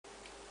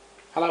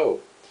Hello!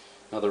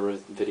 Another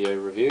video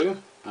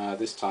review,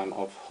 this time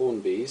of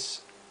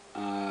Hornby's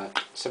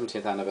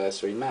 70th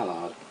anniversary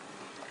Mallard,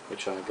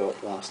 which I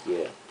got last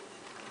year.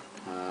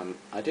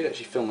 I did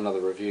actually film another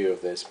review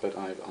of this, but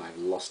I've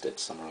lost it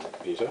somewhere on the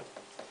computer.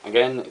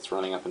 Again, it's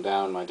running up and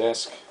down my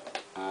desk,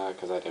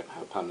 because I don't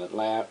have a permanent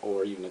layout,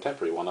 or even a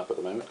temporary one up at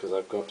the moment, because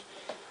I've got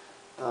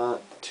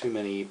too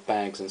many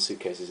bags and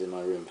suitcases in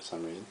my room for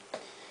some reason.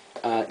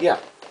 Yeah,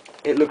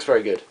 it looks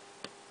very good.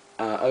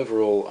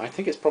 Overall, I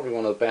think it's probably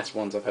one of the best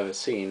ones I've ever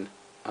seen.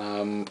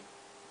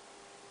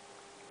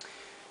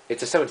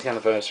 It's a 70th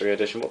anniversary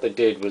edition. What they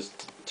did was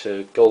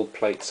to gold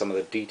plate some of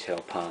the detail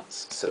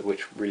parts,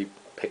 which really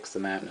picks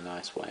them out in a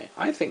nice way.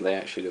 I think they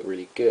actually look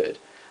really good.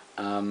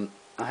 I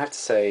have to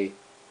say,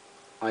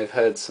 I've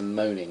heard some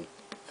moaning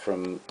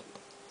from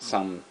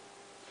some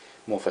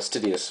more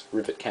fastidious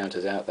rivet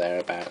counters out there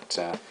about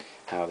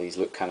how these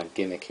look kind of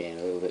gimmicky and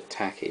a little bit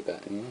tacky,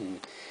 but you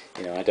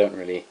know, I don't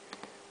really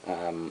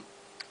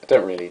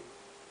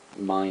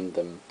mind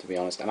them, to be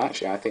honest. And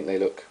actually, I think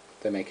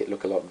they make it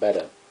look a lot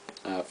better.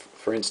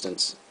 For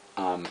instance,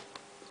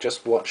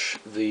 just watch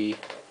the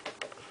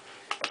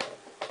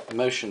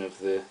motion of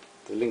the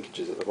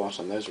linkages at the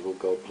bottom. Those are all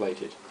gold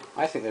plated.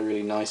 I think they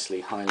really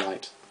nicely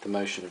highlight the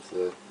motion of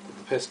the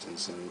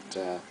pistons, and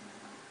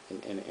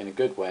in a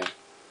good way,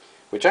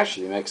 which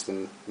actually makes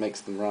them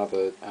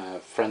rather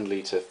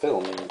friendly to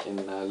film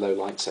in low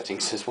light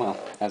settings as well,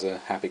 as a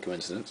happy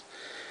coincidence.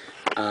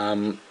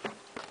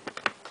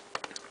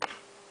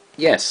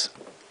 Yes,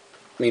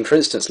 I mean, for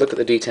instance, look at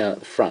the detail at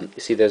the front.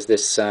 You see there's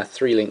this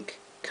 3-link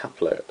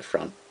coupler at the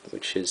front,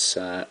 which is,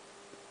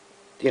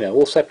 you know,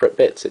 all separate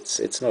bits.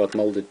 It's not a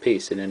moulded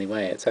piece in any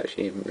way. It's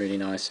actually really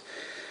nice.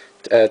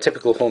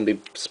 Typical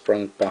Hornby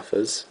sprung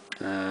buffers,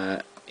 you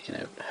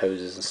know,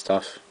 hoses and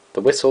stuff.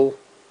 The whistle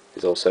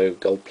is also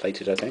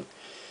gold-plated, I think.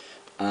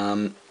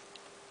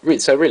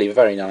 So really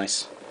very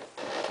nice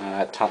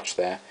touch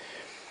there.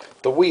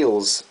 The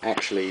wheels,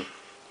 actually,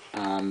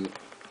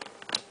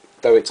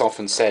 though it's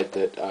often said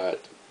that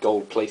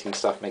gold plating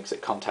stuff makes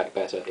it contact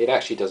better, it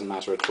actually doesn't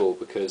matter at all,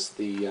 because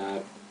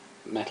the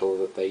metal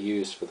that they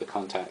use for the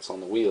contacts on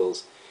the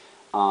wheels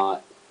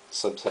are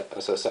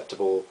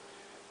susceptible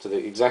to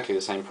exactly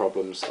the same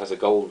problems as a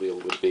gold wheel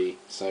would be.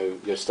 So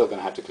you're still going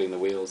to have to clean the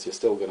wheels. You're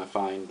still going to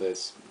find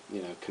there's,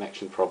 you know,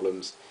 connection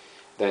problems.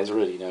 There's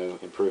really no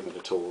improvement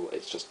at all.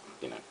 It's just,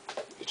 you know,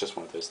 it's just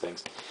one of those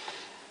things.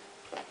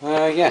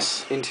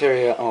 Yes,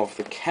 interior of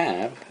the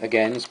cab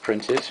again is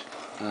printed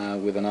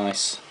with a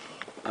nice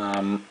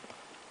amount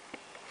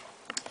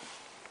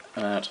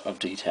of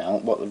detail.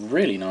 What's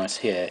really nice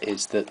here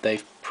is that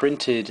they've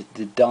printed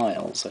the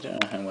dials. I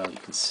don't know how well you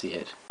can see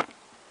it.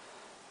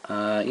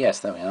 Yes,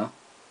 there we are.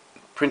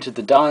 Printed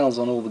the dials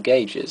on all the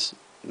gauges.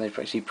 They've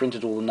actually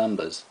printed all the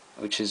numbers,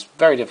 which is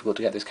very difficult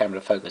to get this camera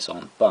to focus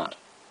on, but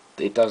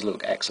it does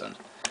look excellent.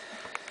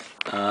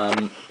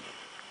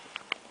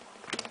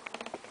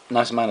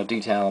 Nice amount of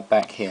detail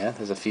back here.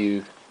 There's a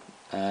few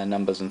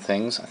numbers and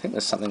things. I think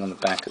there's something on the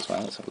back as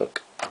well. Let's have a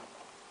look.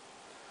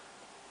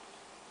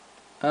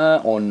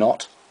 Or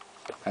not,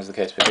 as the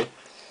case may be.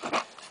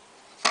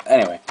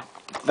 Anyway,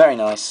 very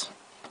nice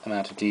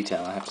amount of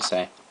detail, I have to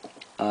say.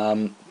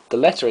 The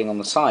lettering on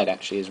the side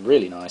actually is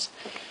really nice.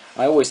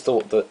 I always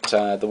thought that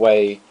the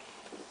way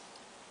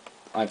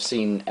I've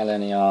seen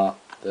LNER,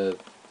 the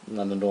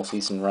London North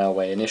Eastern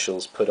Railway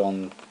initials, put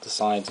on the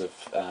sides of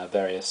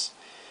various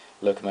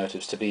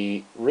locomotives to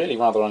be really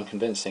rather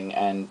unconvincing,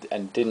 and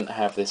didn't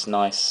have this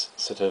nice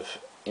sort of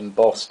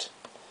embossed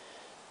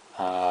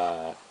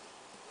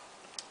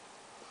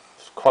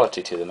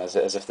quality to them, as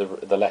if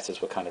the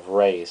letters were kind of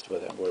raised,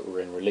 were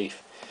in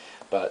relief.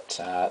 But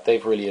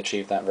they've really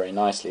achieved that very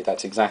nicely.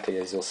 That's exactly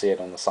as you'll see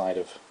it on the side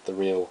of the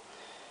real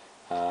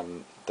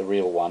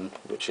one,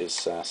 which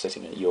is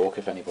sitting at York,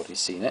 if anybody's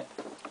seen it.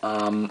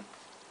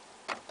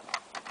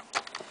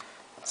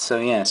 So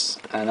yes,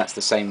 and that's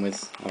the same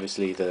with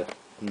obviously the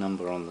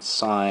number on the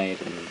side,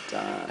 and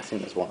I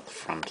think there's one at the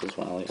front as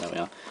well. There we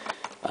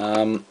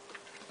are.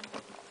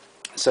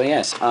 So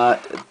yes,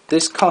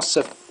 this costs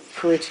a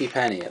pretty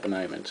penny at the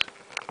moment.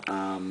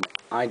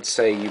 I'd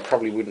say you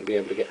probably wouldn't be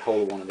able to get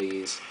hold of one of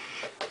these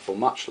for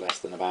much less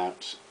than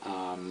about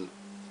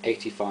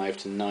 85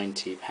 to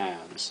 90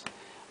 pounds.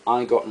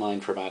 I got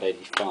mine for about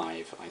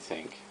 85, I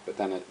think, but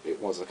then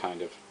it was a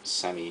kind of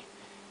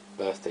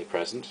semi-birthday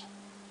present.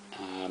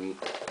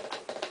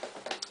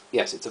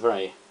 Yes, it's a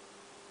very,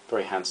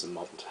 very handsome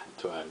model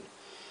to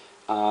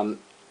own.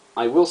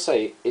 I will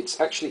say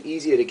it's actually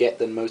easier to get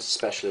than most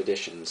special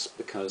editions,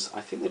 because I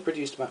think they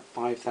produced about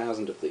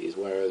 5,000 of these,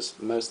 whereas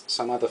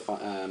some other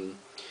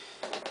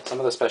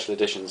special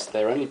editions,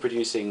 they're only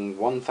producing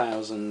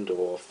 1,000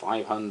 or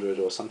 500,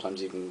 or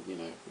sometimes even, you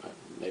know,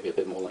 maybe a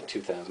bit more, like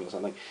 2,000 or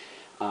something.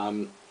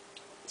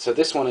 So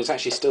this one is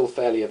actually still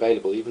fairly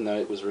available, even though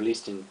it was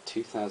released in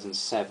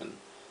 2007.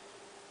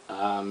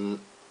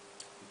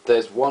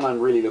 There's one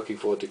I'm really looking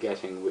forward to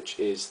getting, which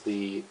is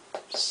the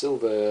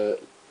Silver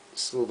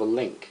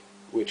Link,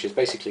 which is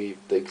basically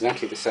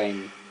exactly the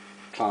same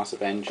class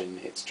of engine.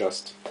 It's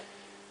just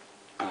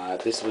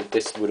this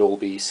would all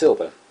be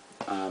silver.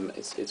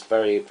 It's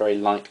very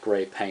light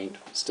grey paint,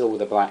 still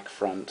with a black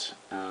front,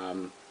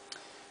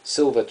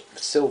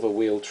 silver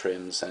wheel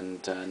trims,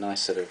 and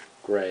nice sort of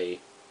grey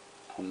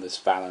on this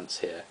valance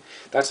here.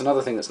 That's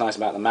another thing that's nice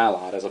about the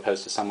Mallard, as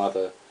opposed to some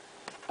other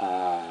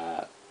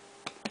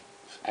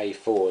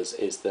A4s,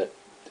 is that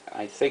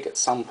I think at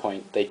some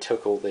point they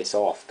took all this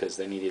off because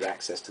they needed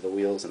access to the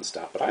wheels and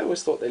stuff, but I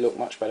always thought they looked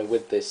much better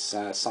with this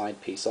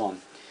side piece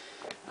on,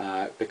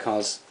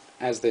 because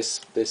as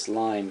this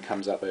line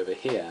comes up over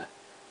here,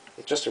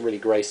 it's just a really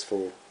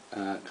graceful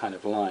kind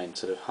of line,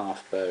 sort of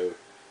half bow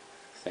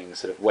thing,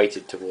 sort of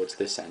weighted towards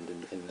this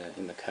end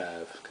in the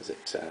curve, because it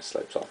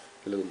slopes off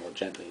a little more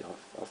gently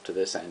off to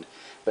this end.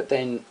 But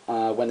then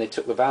when they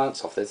took the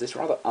valance off, there's this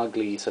rather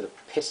ugly sort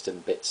of piston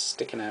bit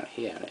sticking out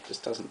here, and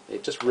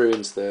it just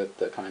ruins the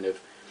kind of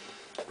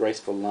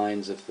graceful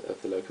lines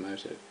of the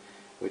locomotive,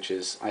 which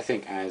is, I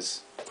think,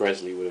 as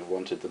Gresley would have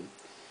wanted them.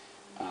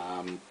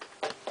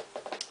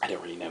 I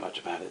don't really know much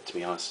about it, to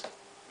be honest.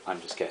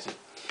 I'm just guessing.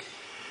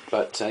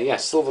 But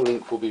yes,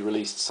 Silverlink will be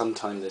released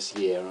sometime this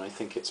year, and I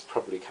think it's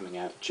probably coming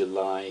out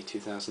July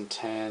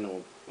 2010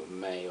 or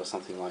May or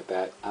something like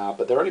that.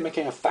 But they're only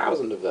making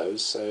 1,000 of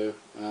those, so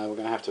we're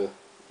going to have to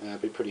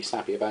be pretty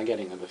snappy about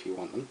getting them if you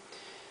want them.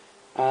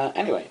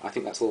 Anyway, I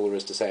think that's all there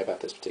is to say about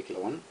this particular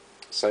one.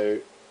 So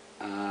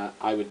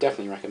I would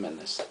definitely recommend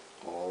this.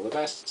 All the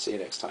best. See you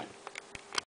next time.